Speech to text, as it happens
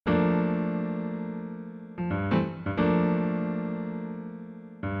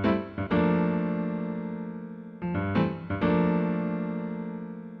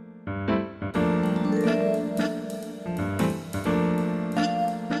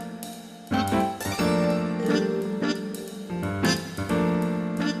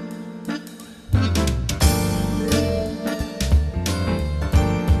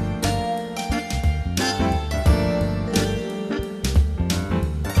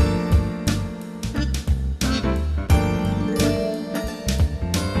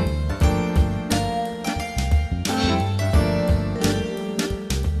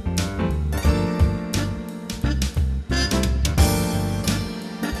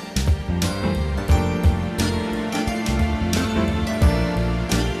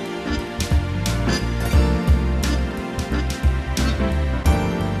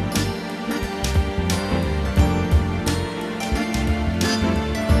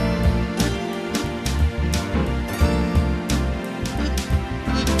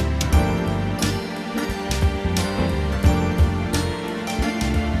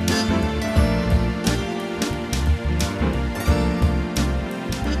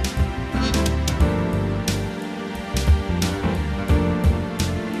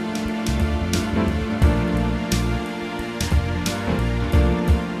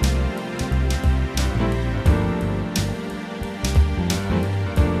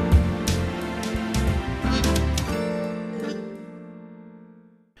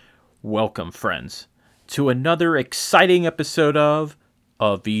Welcome, friends, to another exciting episode of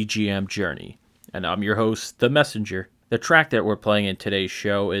A VGM Journey. And I'm your host, The Messenger. The track that we're playing in today's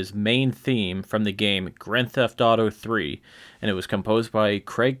show is Main Theme from the game Grand Theft Auto 3, and it was composed by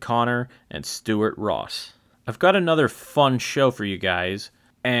Craig Connor and Stuart Ross. I've got another fun show for you guys,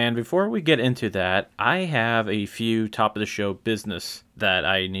 and before we get into that, I have a few top-of-the-show business that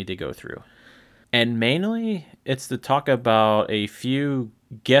I need to go through. And mainly, it's to talk about a few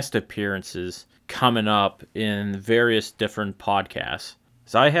guest appearances coming up in various different podcasts.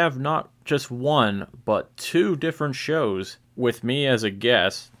 So I have not just one, but two different shows with me as a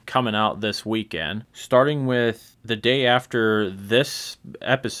guest coming out this weekend. Starting with the day after this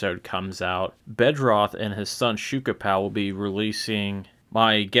episode comes out, Bedroth and his son Shukapow will be releasing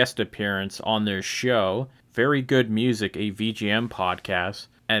my guest appearance on their show, Very Good Music, a VGM podcast,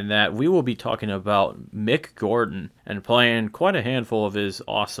 and that we will be talking about Mick Gordon and playing quite a handful of his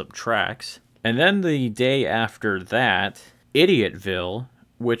awesome tracks. And then the day after that, Idiotville,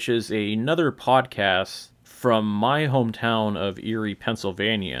 which is another podcast from my hometown of Erie,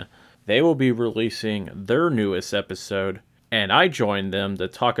 Pennsylvania. They will be releasing their newest episode, and I joined them to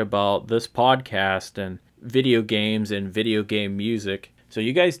talk about this podcast and video games and video game music. So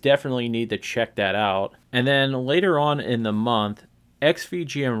you guys definitely need to check that out. And then later on in the month,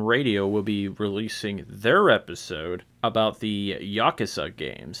 XVGM Radio will be releasing their episode about the Yakuza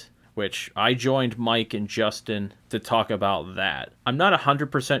games, which I joined Mike and Justin to talk about that. I'm not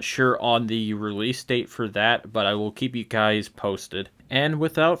 100% sure on the release date for that, but I will keep you guys posted. And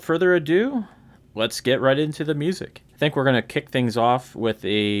without further ado, let's get right into the music. I think we're going to kick things off with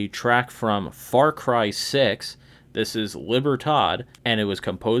a track from Far Cry 6. This is Libertad, and it was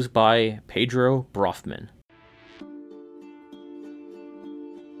composed by Pedro Brofman.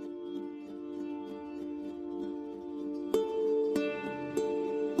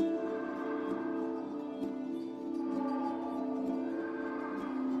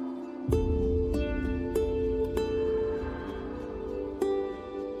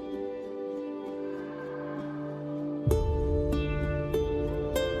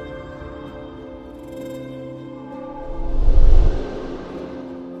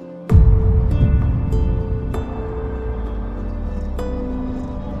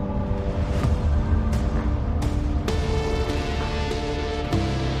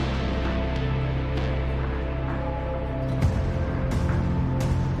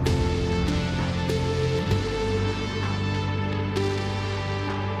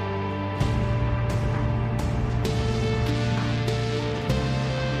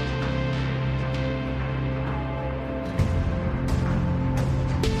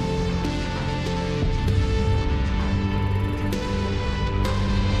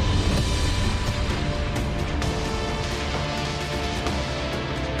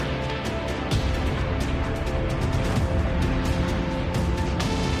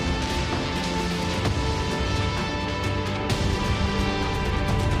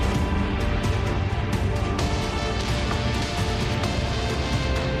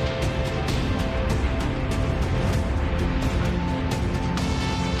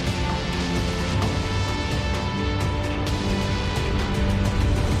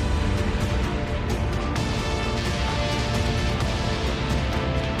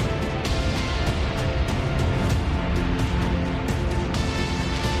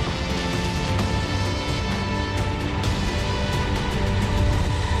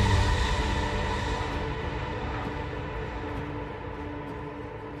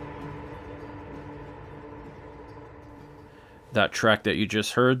 That track that you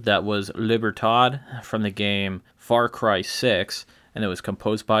just heard, that was Libertad from the game Far Cry 6, and it was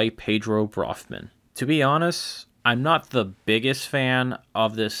composed by Pedro Brofman. To be honest, I'm not the biggest fan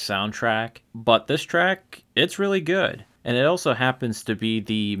of this soundtrack, but this track, it's really good. And it also happens to be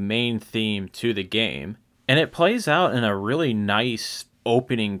the main theme to the game. And it plays out in a really nice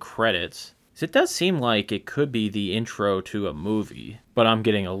opening credits. It does seem like it could be the intro to a movie, but I'm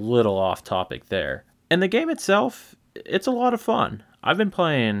getting a little off topic there. And the game itself, it's a lot of fun. I've been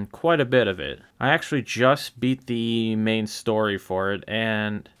playing quite a bit of it. I actually just beat the main story for it,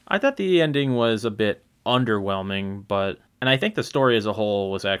 and I thought the ending was a bit underwhelming, and I think the story as a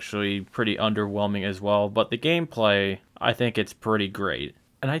whole was actually pretty underwhelming as well, but the gameplay, I think it's pretty great.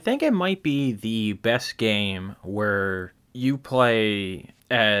 And I think it might be the best game where you play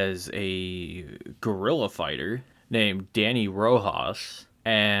as a guerrilla fighter named Danny Rojas,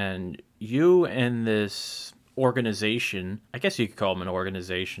 and you and this organization, I guess you could call them an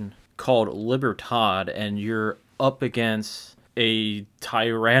organization, called Libertad, and you're up against a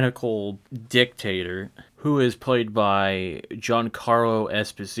tyrannical dictator who is played by Giancarlo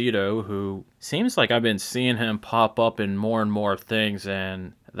Esposito, who seems like I've been seeing him pop up in more and more things,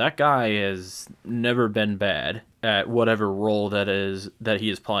 and that guy has never been bad at whatever role that he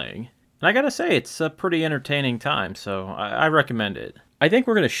is playing. And I gotta say, it's a pretty entertaining time, so I recommend it. I think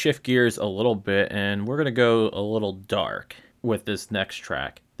we're gonna shift gears a little bit, and we're gonna go a little dark with this next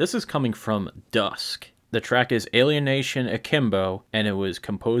track. This is coming from Dusk. The track is Alienation Akimbo, and it was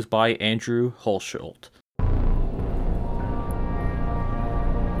composed by Andrew Hulshult.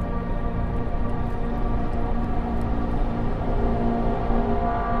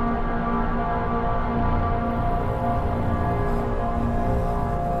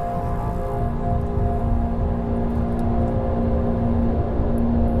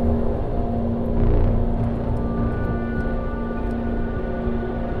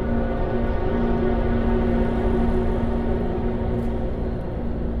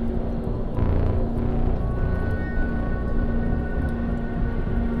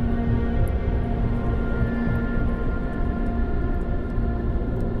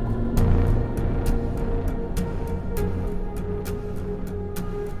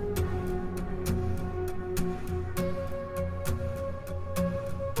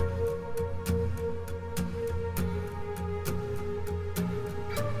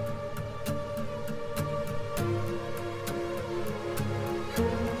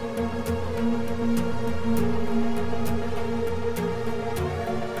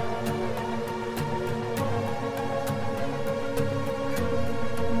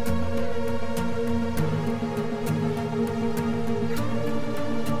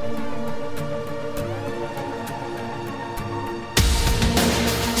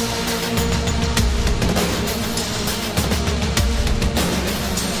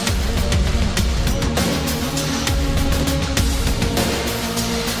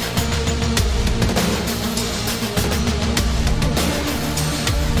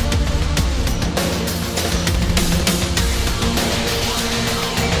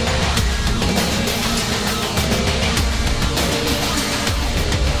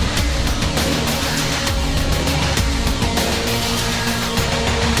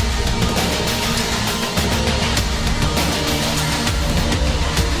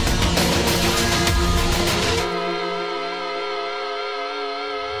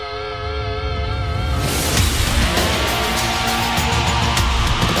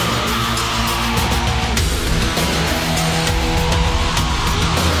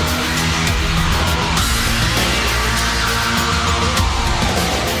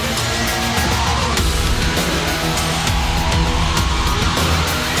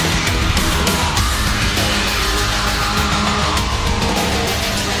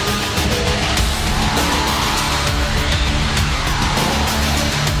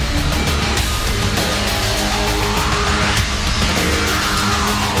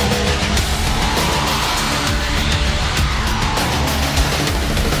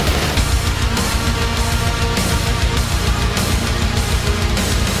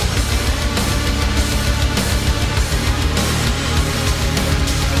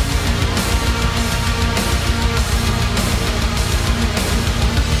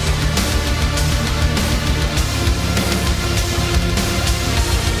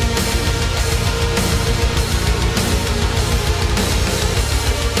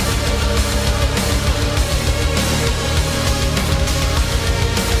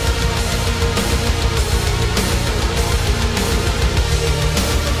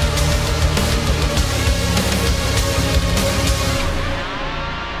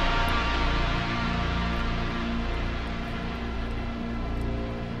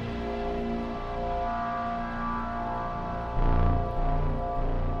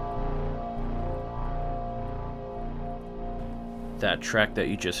 That track that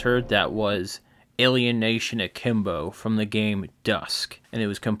you just heard, that was Alienation Akimbo from the game Dusk, and it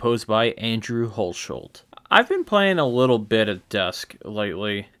was composed by Andrew Hulshult. I've been playing a little bit of Dusk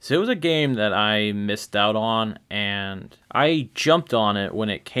lately, so it was a game that I missed out on, and I jumped on it when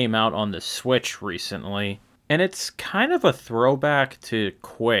it came out on the Switch recently, and it's kind of a throwback to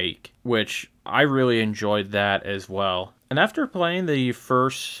Quake, which I really enjoyed that as well. And after playing the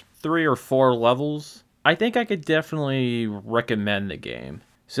first 3 or 4 levels, I think I could definitely recommend the game.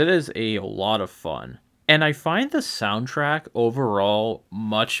 So it is a lot of fun. And I find the soundtrack overall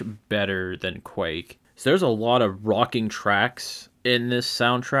much better than Quake. So there's a lot of rocking tracks in this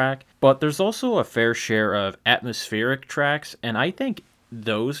soundtrack, but there's also a fair share of atmospheric tracks, and I think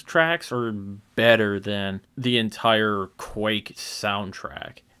those tracks are better than the entire Quake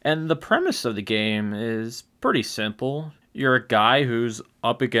soundtrack. And the premise of the game is pretty simple. You're a guy who's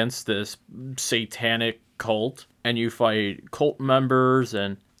up against this satanic cult, and you fight cult members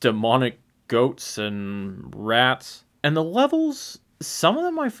and demonic goats and rats. And the levels, some of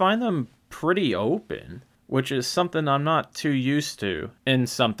them I find them pretty open, which is something I'm not too used to in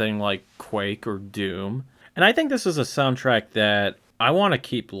something like Quake or Doom. And I think this is a soundtrack that I want to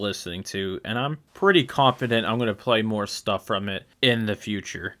keep listening to, and I'm pretty confident I'm going to play more stuff from it in the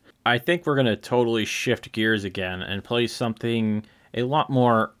future. I think we're going to totally shift gears again and play something a lot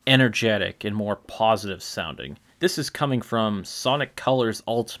more energetic and more positive sounding. This is coming from Sonic Colors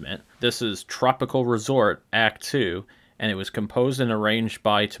Ultimate. This is Tropical Resort Act 2, and it was composed and arranged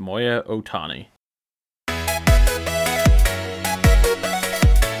by Tomoya Otani.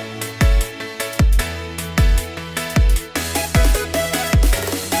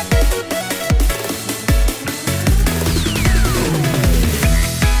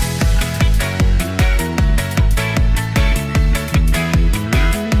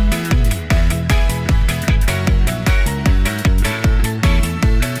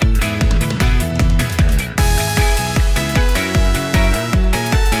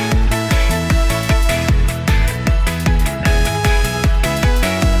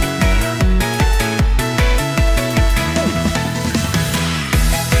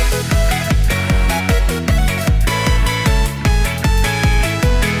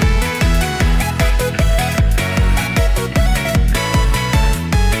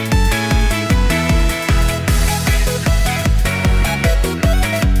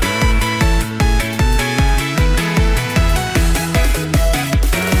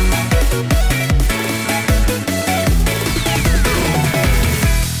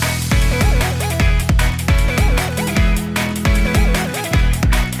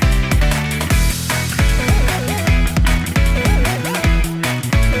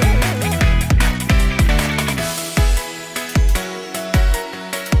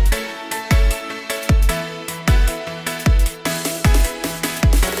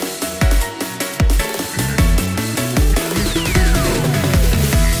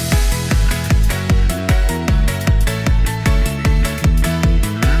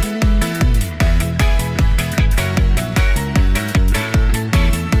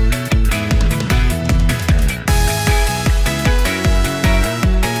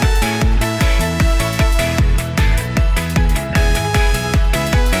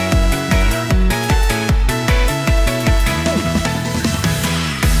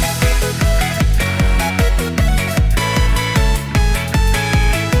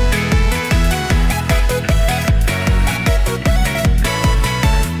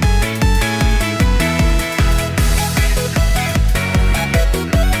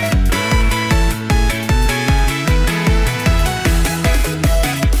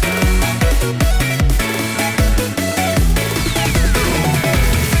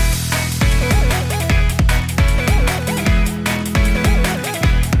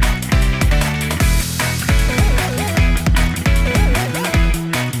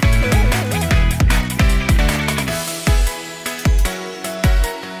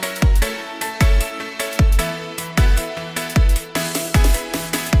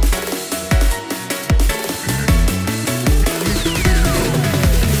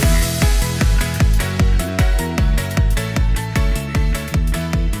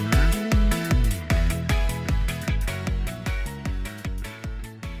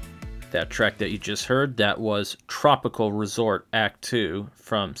 That track that you just heard, that was Tropical Resort Act 2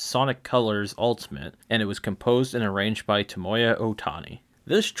 from Sonic Colors Ultimate, and it was composed and arranged by Tomoya Otani.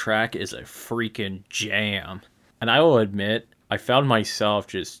 This track is a freaking jam, and I will admit, I found myself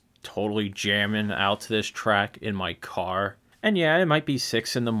just totally jamming out to this track in my car. And yeah, it might be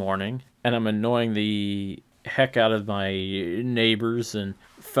 6 in the morning, and I'm annoying the heck out of my neighbors and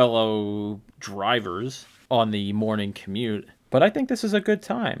fellow drivers on the morning commute, but I think this is a good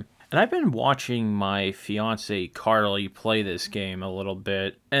time. And I've been watching my fiance Carly play this game a little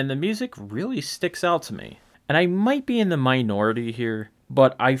bit, and the music really sticks out to me. And I might be in the minority here,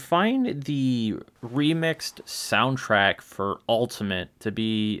 but I find the remixed soundtrack for Ultimate to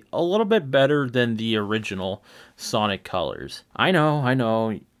be a little bit better than the original Sonic Colors. I know,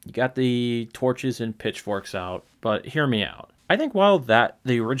 you got the torches and pitchforks out, but hear me out. I think while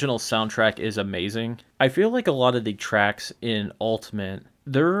the original soundtrack is amazing, I feel like a lot of the tracks in Ultimate,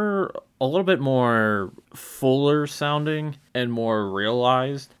 they're a little bit more fuller sounding and more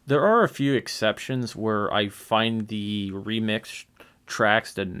realized. There are a few exceptions where I find the remix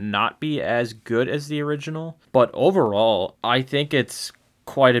tracks to not be as good as the original, but overall, I think it's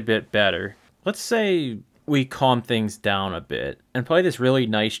quite a bit better. Let's say we calm things down a bit and play this really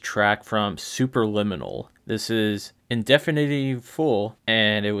nice track from Superliminal. This is Indefinitely Full,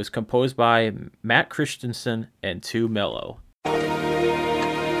 and it was composed by Matt Christensen and 2 Mello.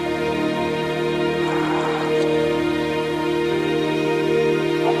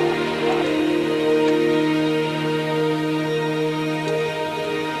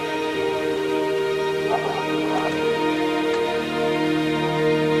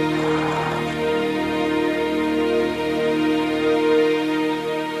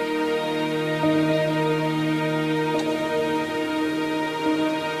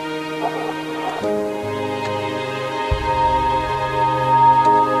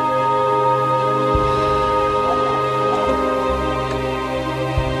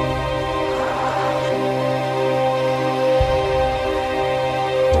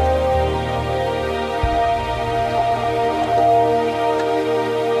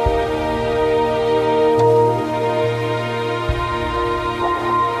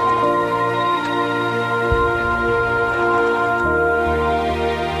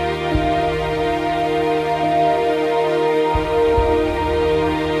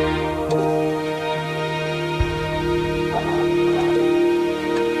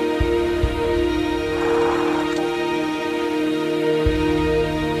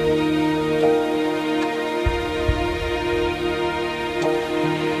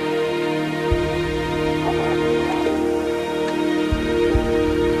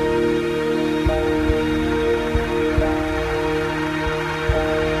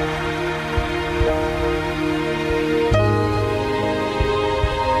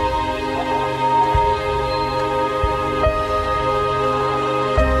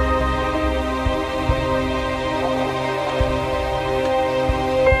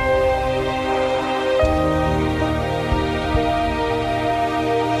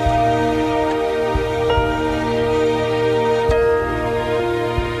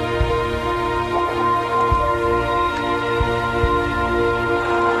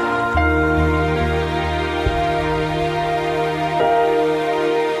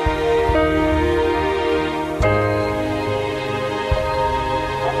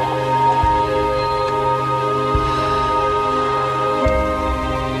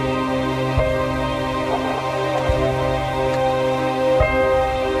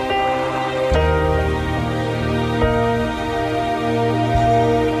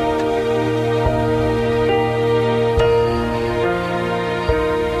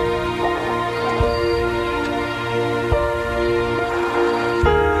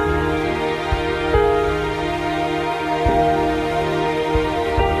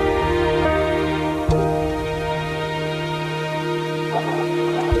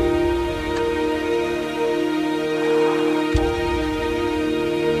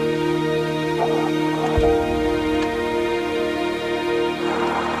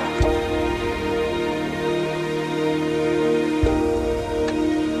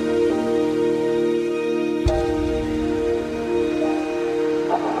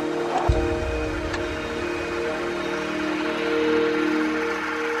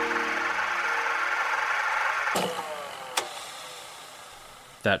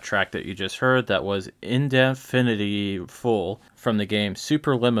 That track that you just heard, that was Indefinitely Full from the game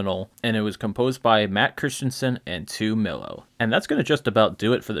Superliminal, and it was composed by Matt Christensen and 2 Mello. And that's going to just about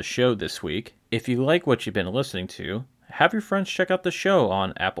do it for the show this week. If you like what you've been listening to, have your friends check out the show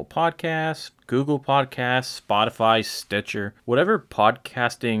on Apple Podcasts, Google Podcasts, Spotify, Stitcher, whatever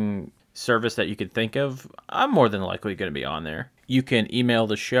podcasting service that you could think of. I'm more than likely going to be on there. You can email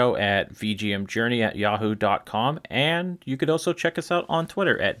the show at vgmjourney@yahoo.com, and you could also check us out on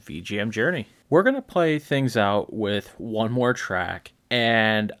Twitter at vgmjourney. We're going to play things out with one more track,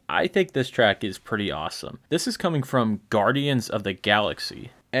 and I think this track is pretty awesome. This is coming from Guardians of the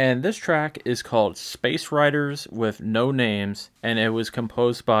Galaxy, and this track is called Space Riders with No Names, and it was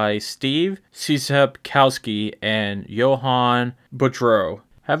composed by Steve Cieszkowski and Johan Boudreau.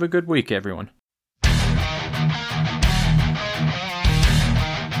 Have a good week, everyone.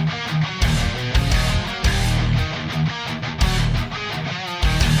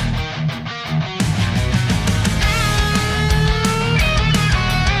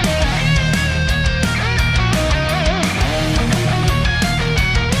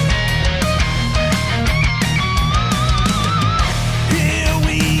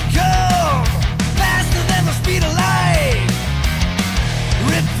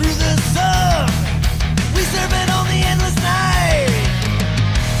 Through the sun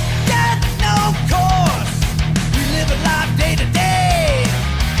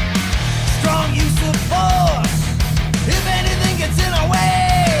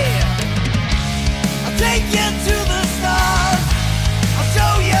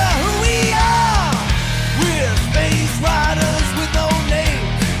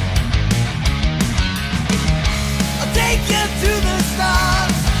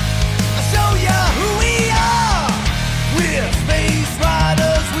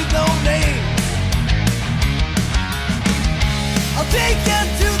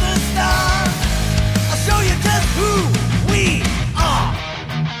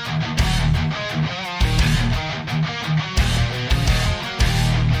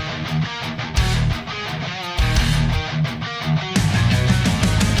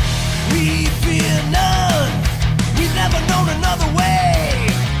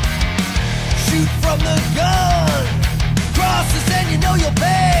the gun. Crosses and you know you'll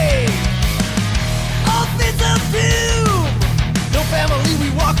pay. All things of doom. No family, we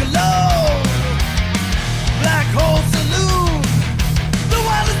walk alone. Black hole saloon, the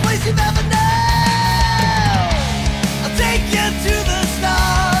wildest place you've ever known. I'll take you to the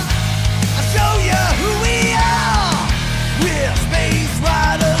stars. I'll show you who we are. We're space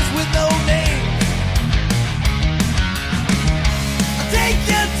riders with no name. I'll take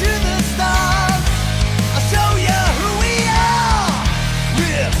you to the stars. I'll show you who we are.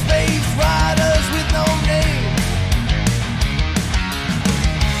 We're space riders with no name.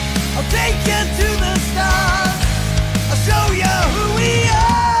 I'll take you to the stars. I'll show you who we are.